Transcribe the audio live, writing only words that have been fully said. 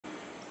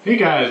Hey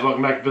guys,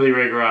 welcome back to Billy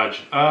Ray Garage.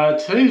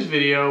 Today's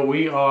video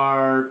we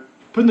are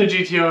putting the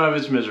GTO out of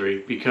its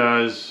misery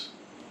because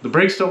the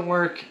brakes don't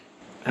work.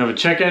 I have a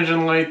check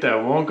engine light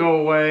that won't go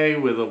away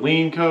with a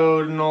lean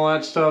code and all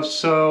that stuff.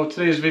 So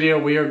today's video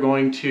we are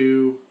going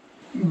to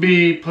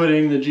be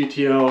putting the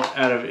GTO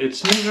out of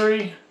its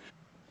misery.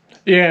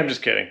 Yeah, I'm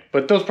just kidding,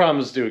 but those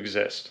problems do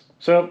exist.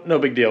 So no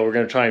big deal, we're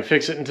going to try and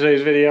fix it in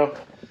today's video.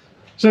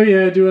 So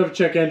yeah, I do have a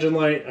check engine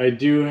light. I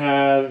do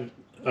have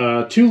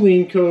two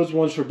lean codes,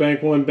 one's for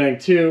bank 1,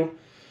 bank 2.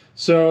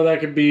 So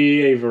that could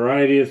be a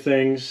variety of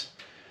things.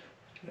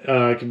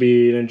 It could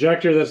be an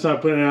injector that's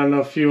not putting out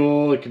enough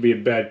fuel. It could be a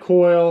bad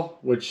coil,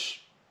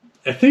 which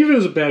I think if it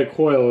was a bad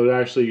coil, it would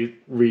actually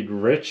read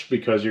rich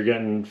because you're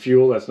getting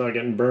fuel that's not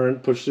getting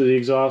burned, pushed through the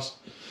exhaust.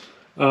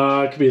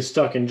 It could be a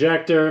stuck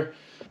injector,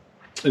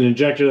 an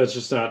injector that's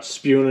just not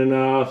spewing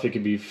enough. It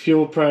could be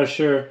fuel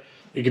pressure.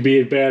 It could be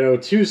a bad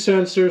O2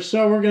 sensor.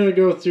 So we're going to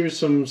go through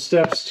some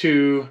steps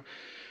to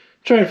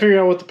try and figure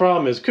out what the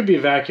problem is. Could be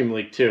a vacuum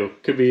leak too.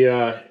 Could be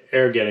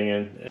air getting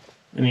in.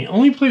 And the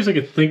only place I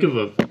could think of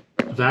a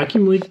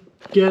vacuum leak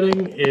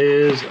getting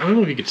is, I don't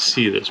know if you could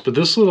see this, but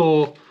this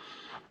little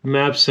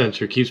map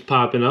sensor keeps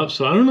popping up.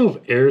 So I don't know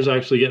if air is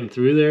actually getting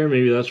through there.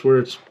 Maybe that's where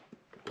it's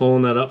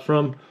pulling that up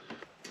from.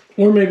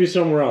 Or maybe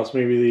somewhere else.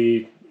 Maybe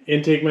the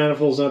intake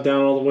manifold's not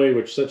down all the way,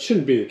 which that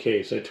shouldn't be the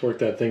case. I torqued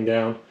that thing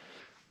down.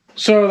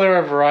 So there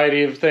are a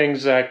variety of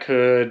things that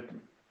could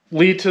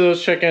lead to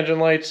those check engine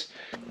lights.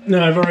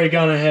 Now I've already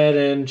gone ahead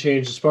and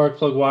changed the spark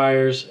plug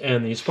wires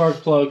and the spark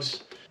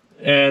plugs,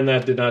 and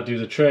that did not do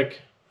the trick.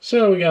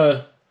 So we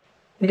gotta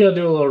do a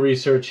little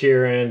research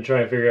here and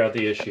try and figure out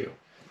the issue.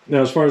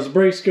 Now as far as the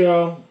brakes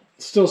go,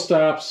 it still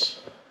stops,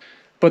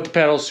 but the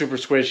pedal's super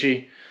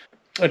squishy.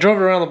 I drove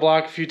it around the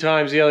block a few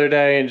times the other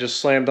day and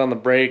just slammed on the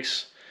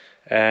brakes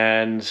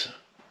and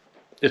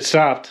it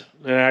stopped.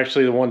 And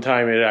actually the one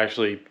time it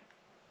actually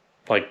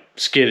like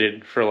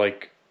skidded for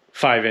like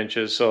 5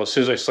 inches. So as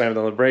soon as I slammed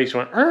on the brakes, it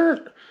went "Arr!"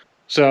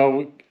 So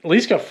we at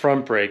least got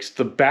front brakes.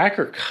 The back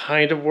are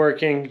kind of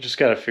working. Just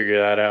got to figure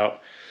that out.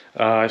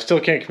 I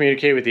still can't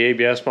communicate with the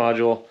ABS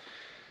module.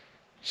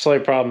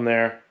 Slight problem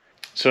there.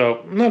 So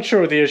I'm not sure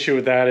what the issue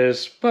with that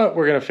is, but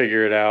we're going to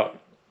figure it out.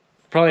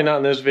 Probably not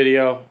in this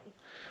video.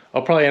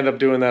 I'll probably end up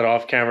doing that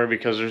off camera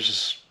because there's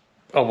just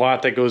a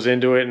lot that goes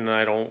into it and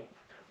I don't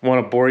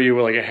want to bore you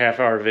with like a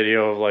half-hour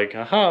video of like,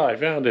 aha, I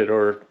found it,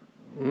 or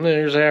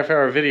there's a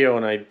half-hour video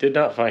and I did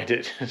not find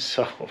it.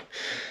 So,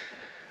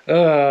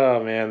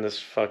 oh man, this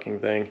fucking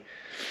thing.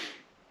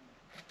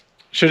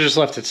 Should have just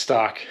left it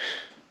stock.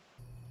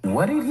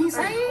 What did he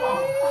say?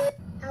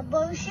 A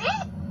bullshit?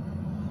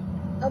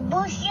 A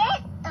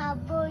bullshit? A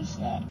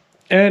bullshit.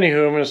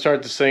 Anywho, I'm going to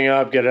start this thing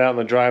up, get it out in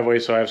the driveway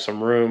so I have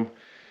some room.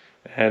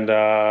 And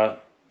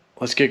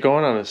let's get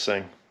going on this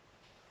thing.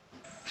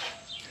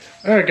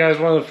 Alright guys,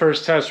 one of the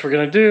first tests we're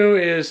going to do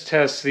is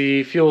test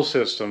the fuel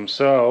system.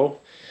 So,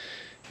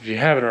 if you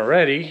haven't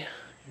already,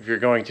 if you're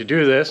going to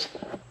do this,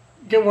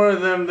 get one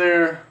of them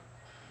there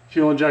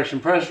fuel injection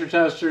pressure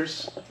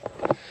testers,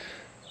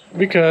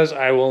 because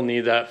I will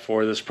need that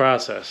for this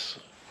process.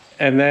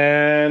 And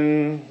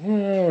then,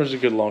 where's a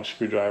good long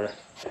screwdriver?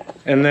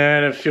 And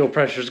then if fuel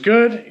pressure is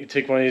good, you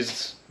take one of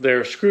these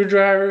there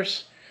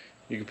screwdrivers,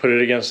 you can put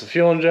it against the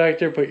fuel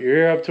injector, put your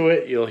ear up to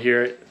it, you'll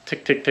hear it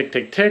tick, tick, tick,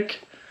 tick, tick.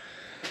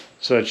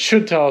 So it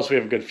should tell us we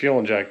have a good fuel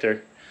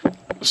injector.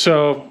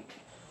 So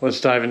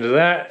let's dive into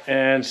that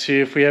and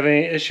see if we have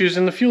any issues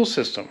in the fuel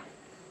system.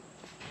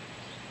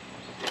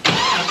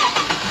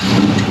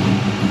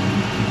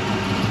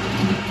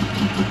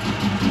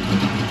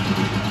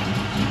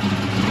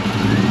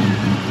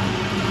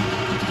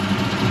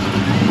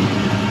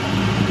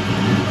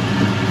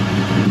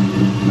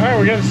 Alright,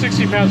 we're getting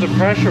 60 pounds of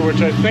pressure,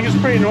 which I think is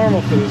pretty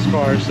normal for this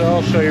car, so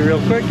I'll show you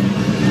real quick.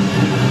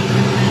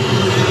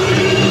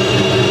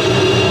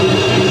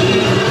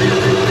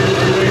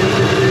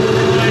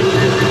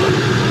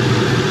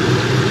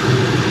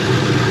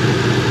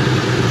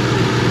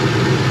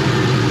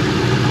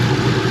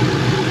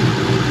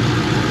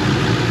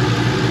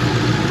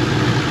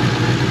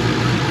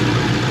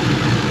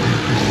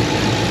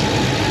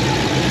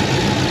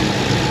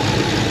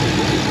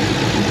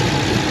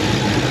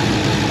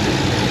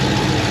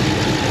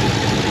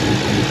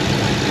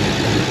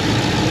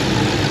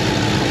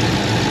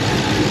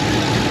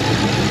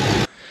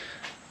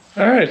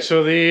 Alright,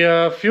 so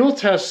the fuel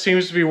test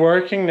seems to be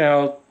working.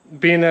 Now,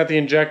 being that the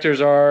injectors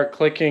are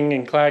clicking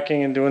and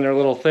clacking and doing their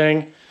little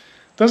thing,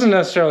 doesn't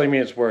necessarily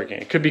mean it's working.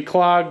 It could be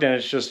clogged and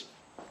it's just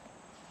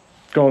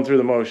going through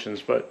the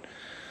motions, but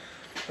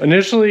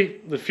initially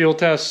the fuel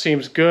test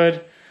seems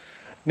good.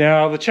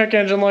 Now, the check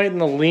engine light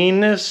and the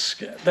leanness,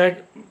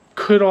 that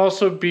could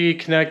also be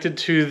connected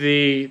to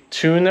the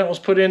tune that was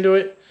put into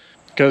it.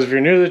 Because if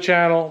you're new to the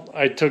channel,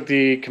 I took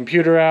the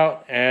computer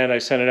out and I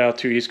sent it out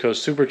to East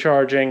Coast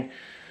Supercharging,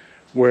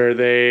 where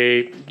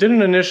they did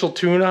an initial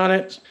tune on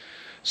it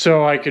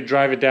so I could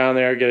drive it down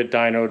there, get it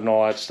dynoed and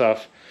all that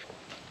stuff.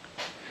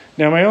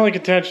 Now my only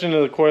contention to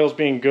the coils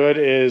being good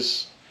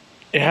is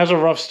it has a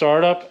rough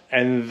startup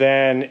and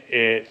then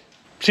it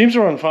seems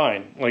to run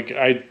fine. Like,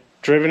 I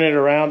driven it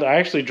around. I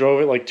actually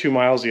drove it like 2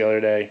 miles the other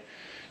day,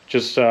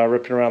 just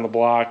ripping around the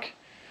block,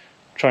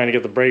 trying to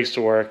get the brakes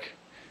to work,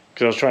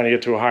 because I was trying to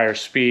get to a higher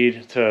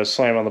speed to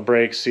slam on the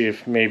brakes, see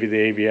if maybe the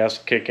ABS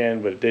would kick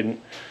in, but it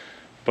didn't.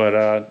 But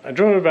I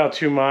drove it about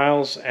 2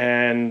 miles,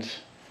 and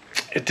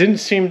it didn't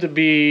seem to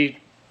be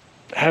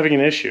having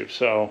an issue.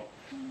 So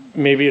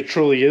maybe it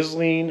truly is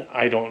lean.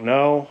 I don't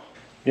know.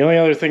 The only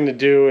other thing to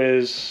do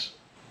is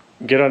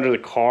get under the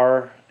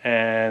car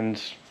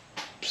and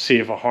see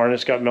if a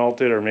harness got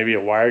melted, or maybe a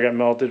wire got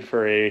melted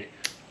for a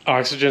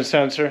oxygen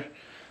sensor.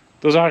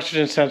 Those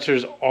oxygen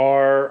sensors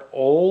are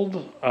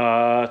old.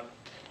 Trying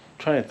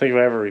to think if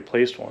I ever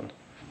replaced one.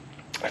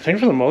 I think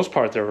for the most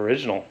part they're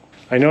original.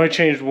 I know I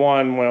changed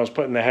one when I was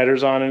putting the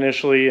headers on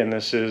initially, and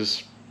this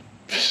is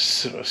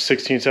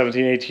 16,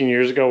 17, 18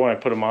 years ago when I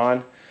put them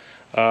on.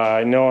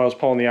 I know I was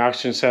pulling the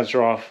oxygen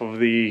sensor off of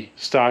the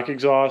stock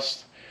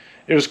exhaust.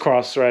 It was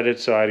cross-threaded,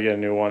 so I had to get a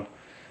new one.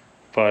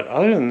 But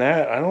other than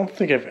that, I don't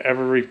think I've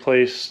ever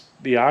replaced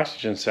the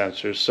oxygen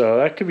sensors. So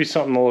that could be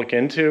something to look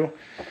into,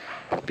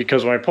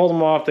 because when I pulled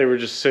them off, they were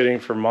just sitting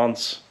for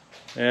months,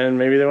 and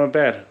maybe they went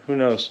bad. Who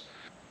knows?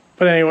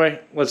 But anyway,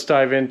 let's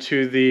dive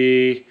into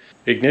the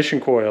ignition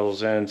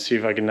coils and see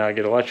if I can not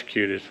get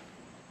electrocuted.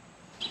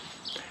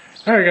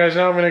 Alright guys,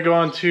 now I'm going to go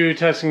on to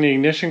testing the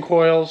ignition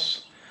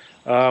coils.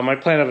 My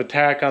plan of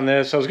attack on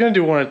this, I was going to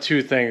do one of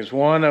two things.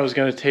 One, I was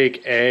going to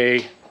take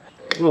a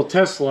little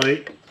test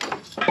light,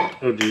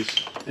 oh geez,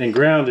 and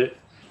ground it.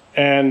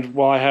 And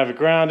while I have it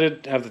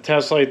grounded, have the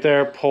test light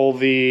there, pull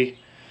the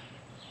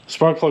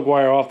spark plug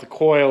wire off the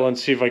coil and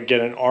see if I can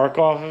get an arc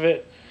off of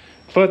it.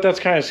 But that's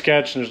kind of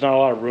sketch, and there's not a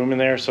lot of room in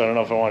there, so I don't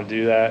know if I want to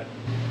do that.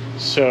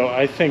 So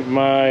I think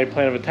my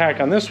plan of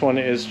attack on this one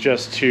is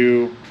just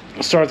to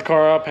start the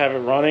car up, have it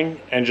running,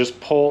 and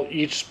just pull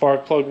each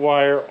spark plug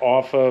wire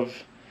off of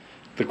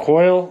the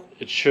coil.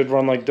 It should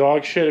run like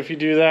dog shit if you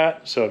do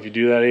that. So if you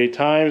do that 8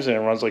 times and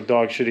it runs like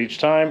dog shit each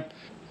time,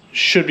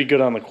 should be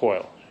good on the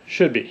coil.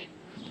 Should be.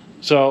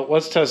 So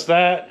let's test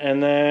that,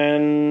 and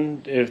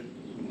then if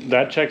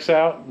that checks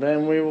out,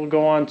 then we will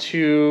go on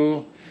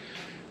to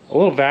a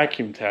little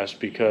vacuum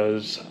test,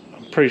 because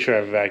I'm pretty sure I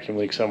have a vacuum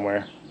leak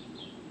somewhere.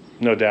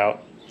 No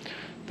doubt.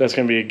 That's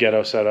going to be a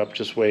ghetto setup.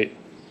 Just wait.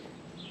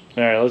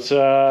 Alright, let's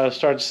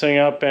start this thing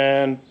up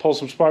and pull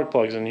some spark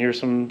plugs and hear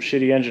some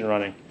shitty engine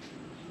running.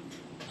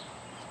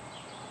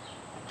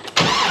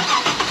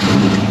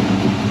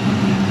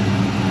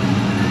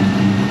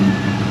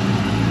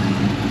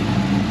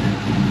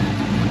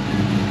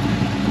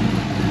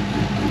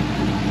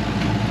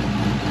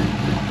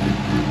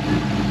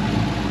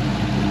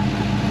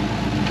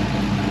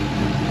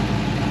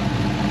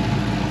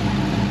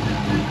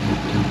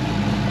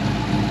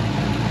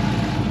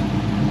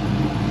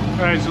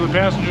 Alright, so the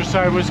passenger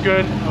side was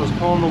good. I was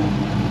pulling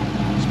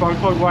the spark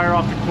plug wire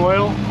off the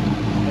coil,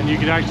 and you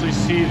could actually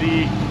see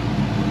the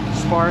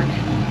spark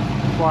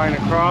flying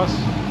across.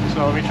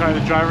 So let me try the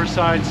driver's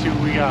side, see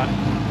what we got.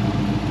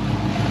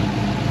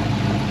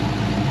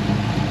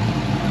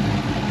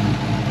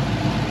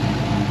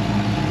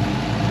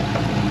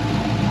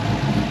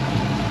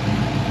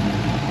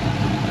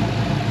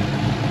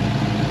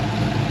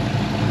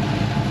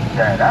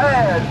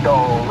 That's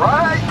all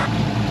right.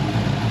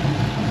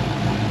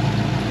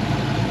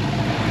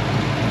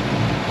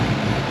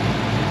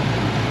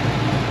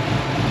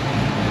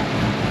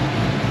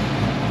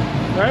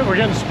 Alright, we're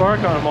getting spark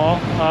on them all.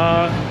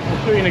 We'll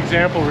show you an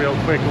example real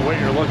quick of what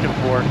you're looking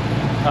for.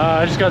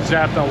 I just got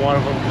zapped on one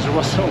of them because there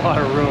wasn't a lot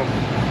of room.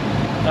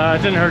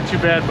 It didn't hurt too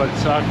bad, but it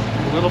sucked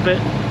a little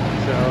bit.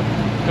 So,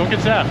 don't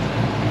get zapped.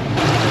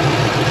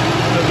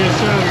 Okay,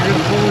 so you're going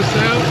to pull this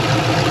out.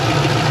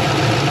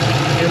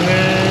 And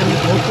then,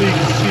 hopefully you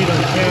can see it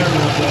on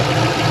camera, but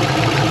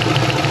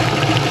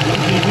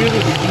you hear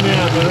the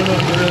snap. I don't know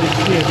if you really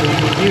see it, but you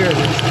can hear it.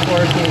 It's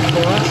sparking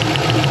across.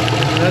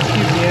 Let's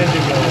keep the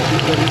engine going.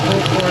 So we pull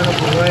far enough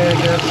away, I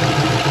guess.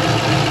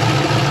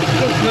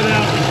 Still put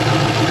out.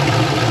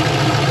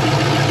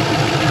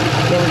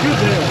 So we're good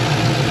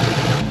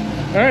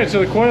there. Alright,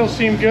 so the coils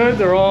seem good.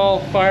 They're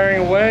all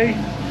firing away.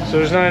 So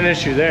there's not an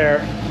issue there.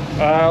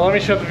 Let me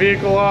shut the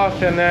vehicle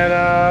off, and then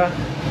I'm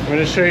going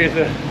to show you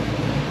the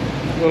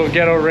little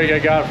ghetto rig I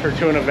got for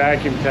doing a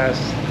vacuum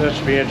test. That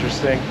should be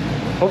interesting.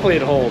 Hopefully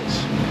it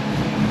holds.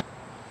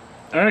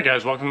 Alright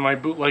guys, welcome to my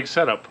bootleg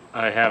setup.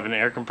 I have an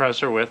air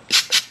compressor with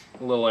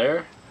a little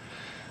air,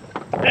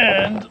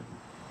 and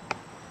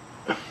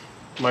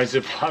my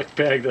Ziploc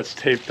bag that's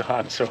taped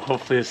on, so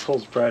hopefully this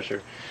holds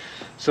pressure.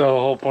 So the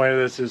whole point of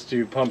this is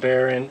to pump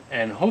air in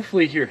and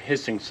hopefully hear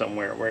hissing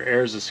somewhere where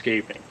air is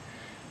escaping.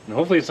 And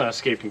hopefully it's not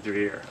escaping through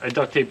here. I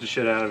duct taped the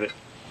shit out of it.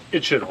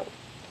 It should hold.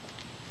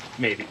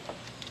 Maybe.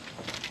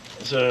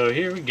 So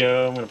here we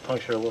go. I'm going to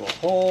puncture a little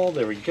hole.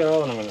 There we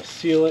go. And I'm going to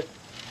seal it.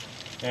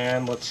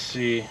 And let's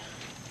see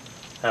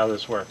how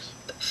this works.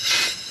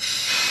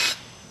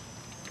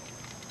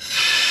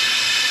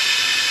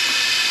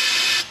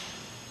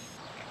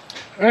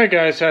 Alright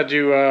guys, had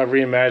to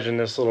reimagine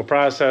this little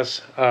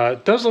process.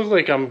 It does look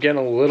like I'm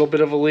getting a little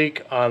bit of a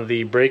leak on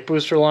the brake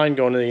booster line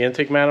going to the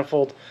intake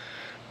manifold,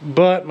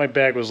 but my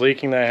bag was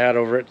leaking that I had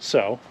over it,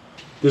 so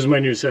this is my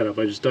new setup.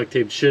 I just duct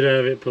taped shit out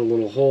of it, put a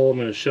little hole. I'm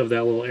going to shove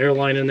that little air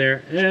line in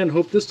there and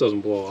hope this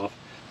doesn't blow off.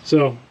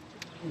 So,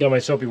 got my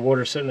soapy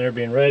water sitting there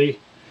being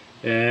ready,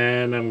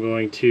 and I'm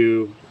going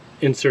to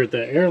insert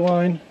that air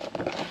line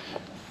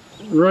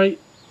right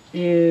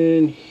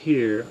in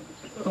here.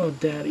 Oh,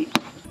 daddy.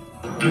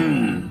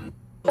 Alright,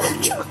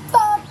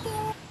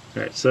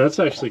 so that's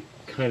actually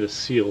kind of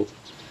sealed.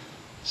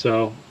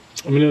 So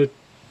I'm going to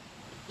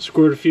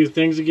squirt a few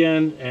things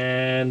again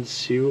and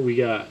see what we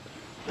got.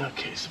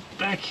 Okay, so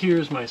back here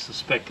is my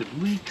suspected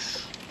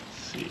leaks. Let's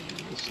see,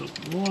 this soap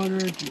and water,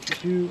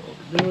 overdo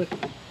it.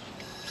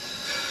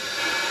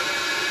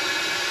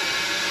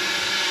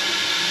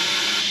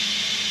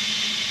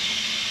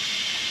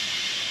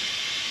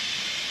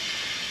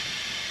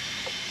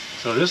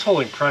 So it is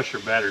holding pressure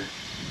better.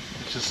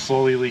 It's just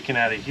slowly leaking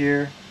out of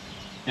here,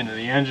 into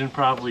the engine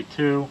probably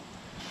too.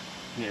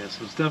 Yeah,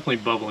 so it's definitely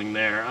bubbling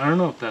there. I don't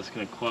know if that's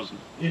going to cause an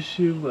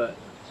issue, but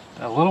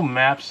that little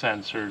map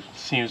sensor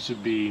seems to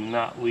be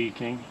not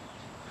leaking.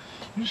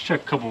 Let's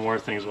check a couple more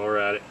things while we're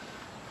at it.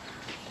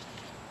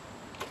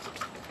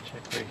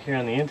 Check right here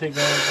on the intake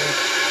manifold.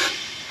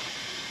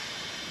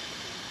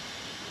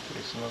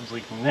 Okay, so nothing's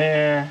leaking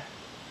there.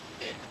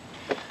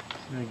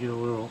 Gonna get a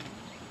little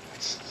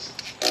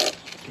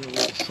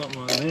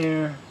something on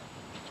there.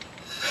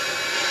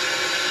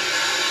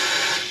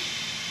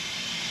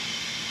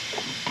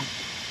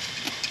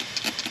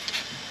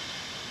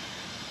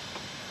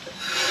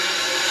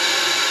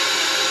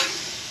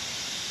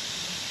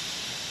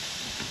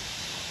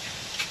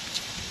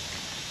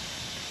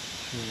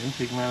 The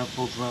intake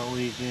manifold's not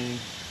leaking.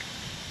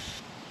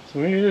 So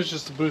maybe it's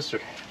just a booster.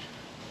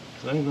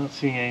 Because I'm not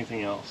seeing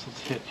anything else.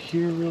 Let's hit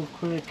here real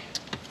quick.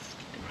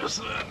 The rest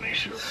of that, make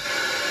sure.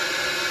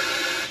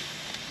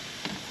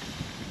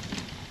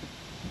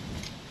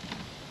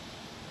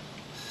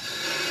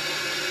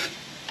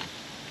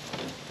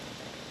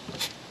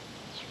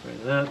 Spray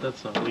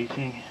that's not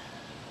leaking.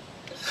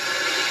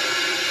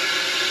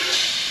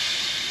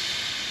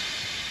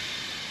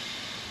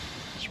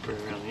 Spray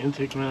around the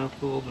intake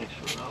manifold, make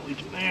sure we're not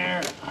leaking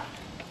there.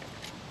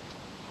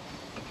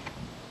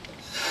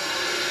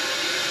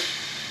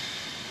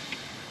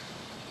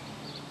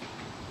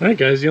 Alright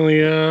guys, the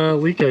only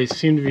leak I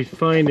seem to be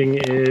finding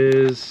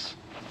is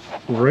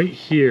right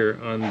here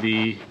on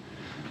the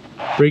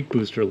brake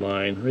booster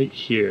line, right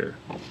here.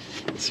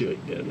 Let's see if I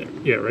can get in there.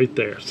 Yeah, right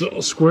there. So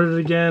I'll squirt it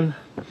again,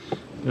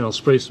 and I'll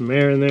spray some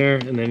air in there,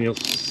 and then you'll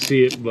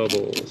see it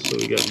bubble. So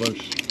we got a bunch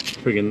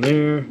friggin'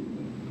 there,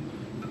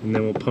 and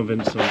then we'll pump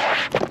in some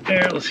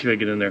air. Let's see if I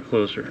get in there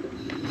closer.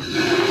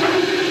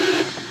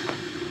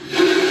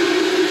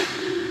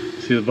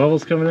 See the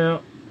bubbles coming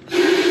out?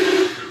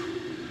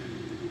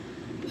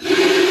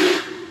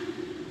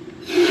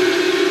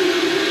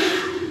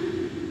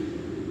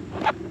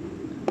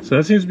 So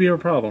that seems to be our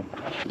problem.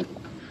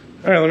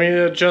 All right, let me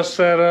adjust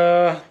that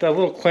that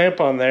little clamp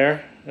on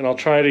there, and I'll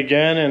try it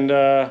again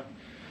and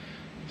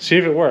see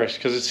if it works.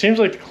 Because it seems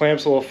like the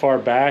clamp's a little far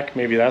back.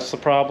 Maybe that's the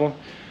problem,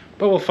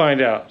 but we'll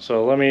find out.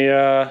 So let me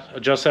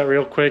adjust that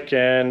real quick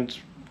and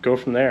go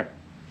from there.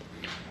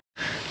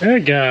 All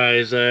right,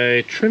 guys,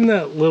 I trimmed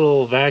that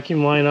little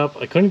vacuum line up.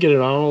 I couldn't get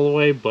it on all the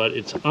way, but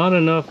it's on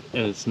enough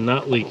and it's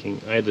not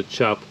leaking. I had to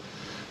chop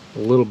a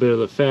little bit of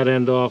the fat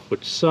end off,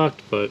 which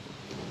sucked, but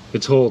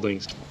it's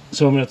holding.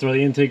 So I'm going to throw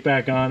the intake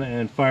back on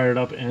and fire it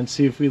up and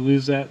see if we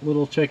lose that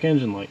little check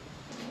engine light.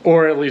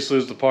 Or at least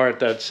lose the part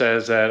that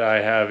says that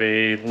I have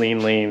a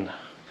lean.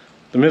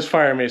 The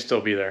misfire may still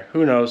be there.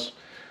 Who knows?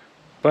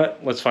 But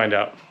let's find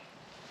out.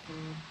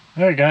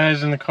 Alright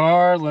guys, in the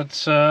car,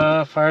 let's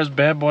fire this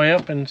bad boy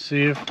up and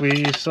see if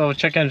we still have a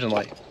check engine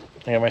light.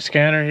 I got my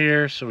scanner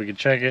here so we can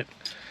check it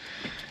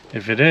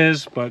if it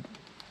is, but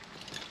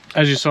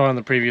as you saw in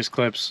the previous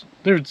clips,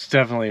 there's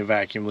definitely a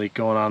vacuum leak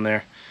going on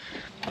there.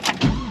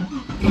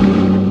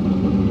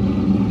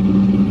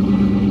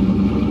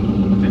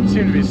 Didn't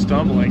seem to be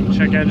stumbling.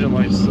 Check engine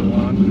light's still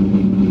on.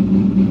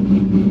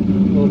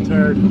 Little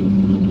turd.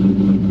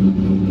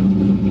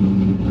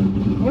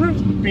 I wonder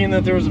if, being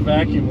that there was a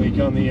vacuum leak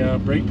on the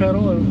brake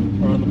pedal or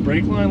on the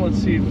brake line, let's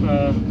see if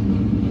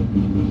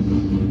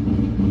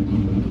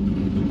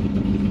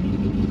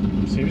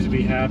seems to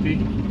be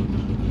happy.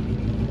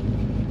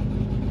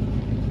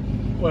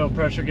 Oil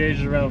pressure gauge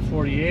is around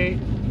 48.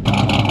 The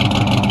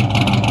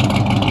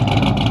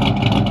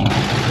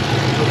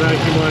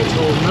vacuum light's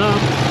holding up.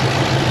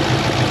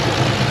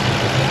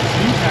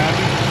 Seems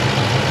happy.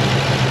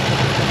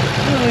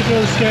 Let me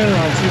throw the scanner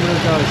on, see what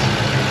it does.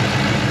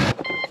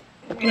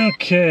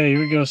 Okay, here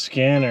we go,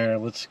 scanner.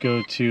 Let's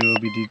go to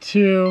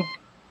OBD2.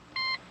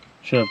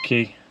 Shut up,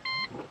 key.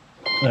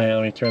 Alright,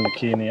 let me turn the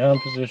key in the on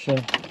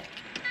position.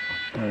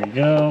 There we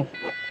go.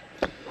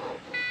 Let's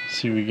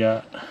see what we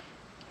got.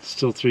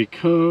 Still 3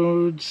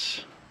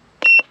 codes.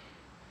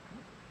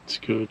 Let's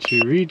go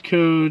to read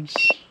codes,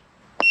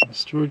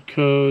 stored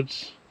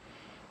codes.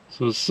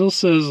 So it still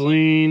says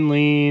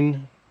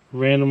lean,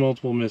 random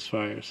multiple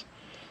misfires.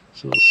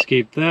 So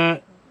escape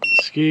that,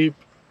 escape,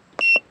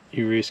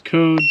 erase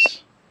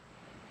codes.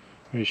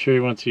 Are you sure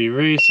you want to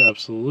erase?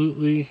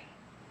 Absolutely.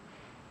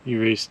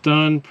 Erase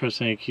done,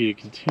 press any key to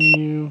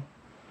continue.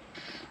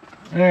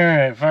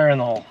 Alright, fire in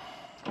the hole.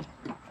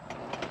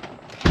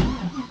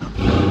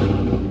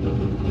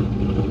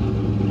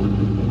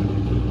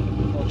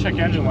 Well, check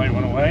engine light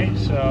went away,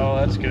 so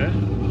that's good.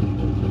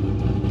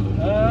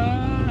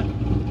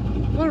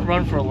 Let it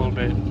run for a little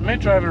bit. I may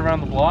drive it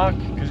around the block,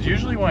 because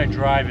usually when I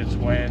drive it's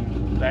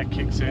when that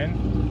kicks in.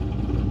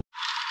 Alright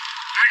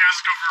guys,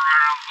 let's go for a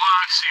ride around the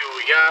block, see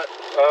what we got.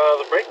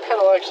 The brake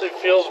pedal actually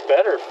feels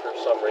better for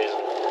some reason.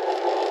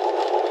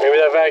 Maybe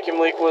that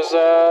vacuum leak was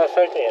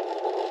affecting it.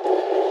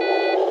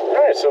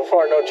 Alright, so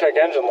far no check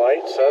engine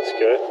light, so that's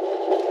good.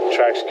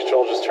 Traction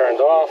control just turned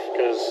off,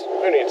 because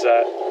who needs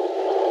that?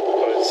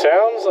 But it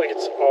sounds like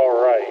it's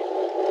alright.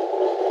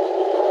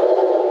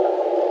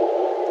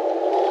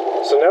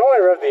 So now when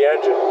I rev the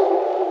engine,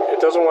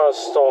 it doesn't want to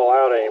stall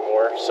out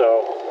anymore,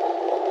 so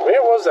maybe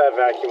it was that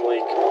vacuum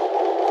leak.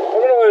 I'm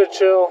going to let it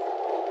chill.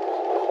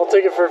 I'll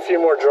take it for a few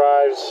more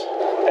drives,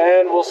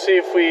 and we'll see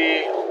if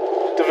we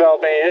develop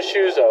any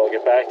issues. I'll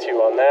get back to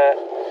you on that.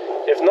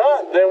 If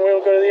not, then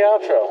we'll go to the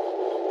outro.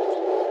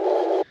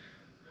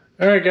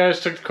 Alright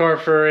guys, took the car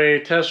for a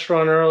test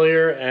run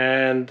earlier,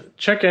 and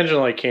check engine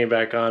light came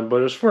back on, but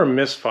it was for a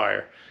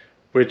misfire,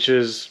 which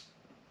is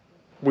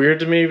weird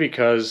to me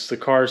because the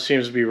car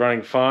seems to be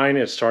running fine.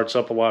 It starts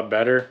up a lot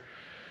better.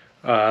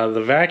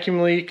 The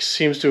vacuum leak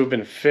seems to have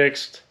been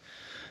fixed.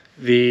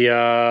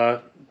 The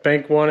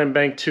bank 1 and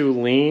bank 2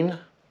 lean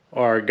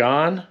are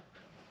gone.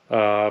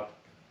 But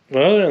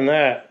other than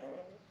that,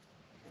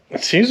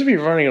 it seems to be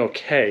running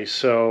okay.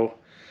 So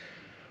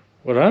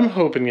what I'm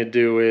hoping to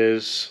do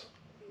is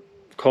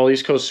call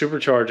East Coast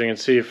Supercharging and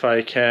see if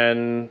I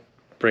can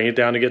bring it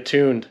down to get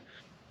tuned.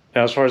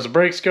 Now, as far as the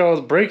brakes go,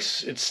 the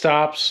brakes, it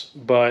stops,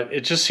 but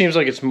it just seems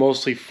like it's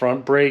mostly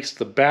front brakes.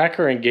 The back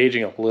are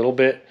engaging a little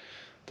bit.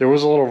 There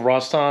was a little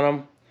rust on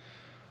them,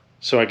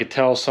 so I could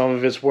tell some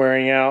of it's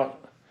wearing out.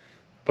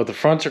 But the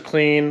fronts are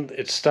clean.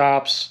 It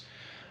stops.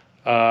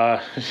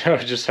 I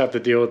just have to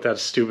deal with that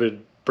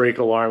stupid brake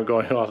alarm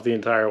going off the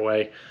entire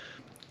way.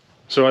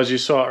 So as you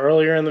saw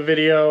earlier in the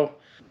video,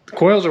 the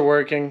coils are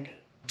working.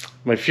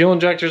 My fuel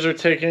injectors are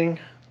ticking.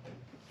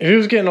 If it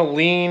was getting a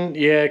lean,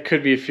 yeah, it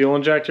could be a fuel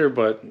injector,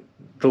 but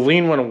the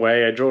lean went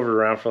away. I drove it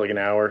around for like an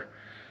hour,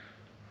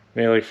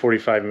 maybe like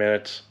 45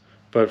 minutes.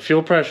 But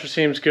fuel pressure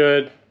seems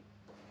good.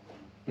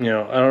 You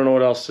know, I don't know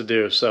what else to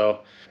do.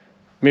 So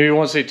maybe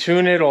once they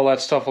tune it, all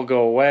that stuff will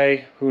go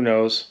away. Who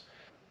knows?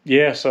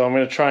 Yeah, so I'm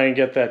going to try and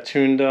get that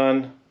tune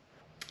done.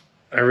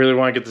 I really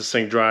want to get this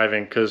thing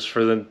driving because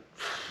for the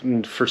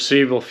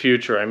foreseeable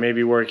future, I may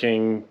be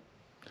working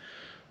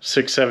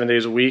 6-7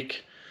 days a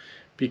week,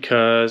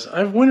 because I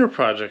have winter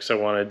projects I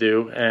want to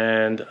do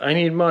and I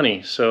need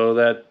money, so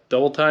that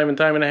double time and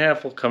time and a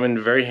half will come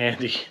in very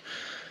handy.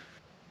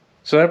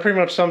 So that pretty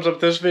much sums up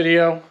this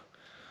video.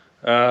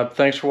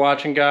 Thanks for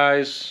watching,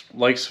 guys.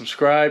 Like,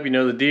 subscribe, you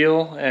know the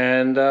deal,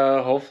 and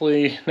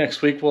hopefully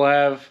next week we'll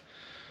have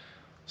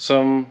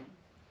some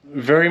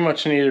very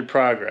much needed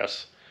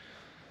progress.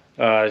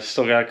 I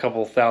still got a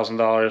couple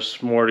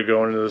 $1,000s more to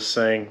go into this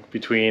thing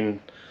between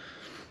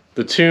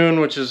the tune,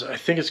 which is, I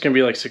think it's gonna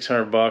be like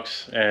 600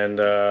 bucks, and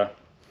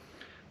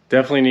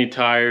definitely need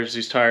tires.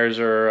 These tires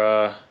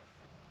are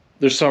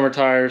they're summer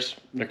tires.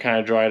 They're kind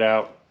of dried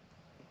out.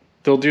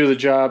 They'll do the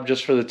job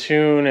just for the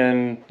tune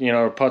and, you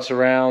know, putts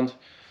around,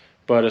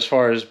 but as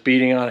far as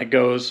beating on it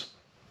goes,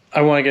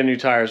 I want to get new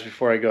tires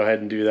before I go ahead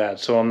and do that,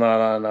 so I'm not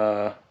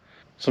on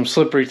some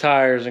slippery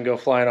tires and go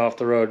flying off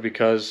the road,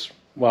 because,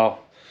 well,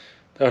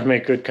 that would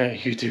make good kind of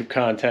YouTube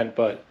content,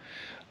 but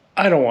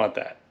I don't want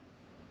that.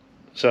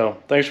 So,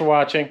 thanks for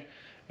watching,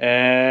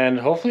 and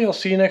hopefully I'll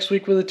see you next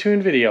week with a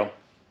tune video.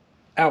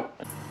 Out.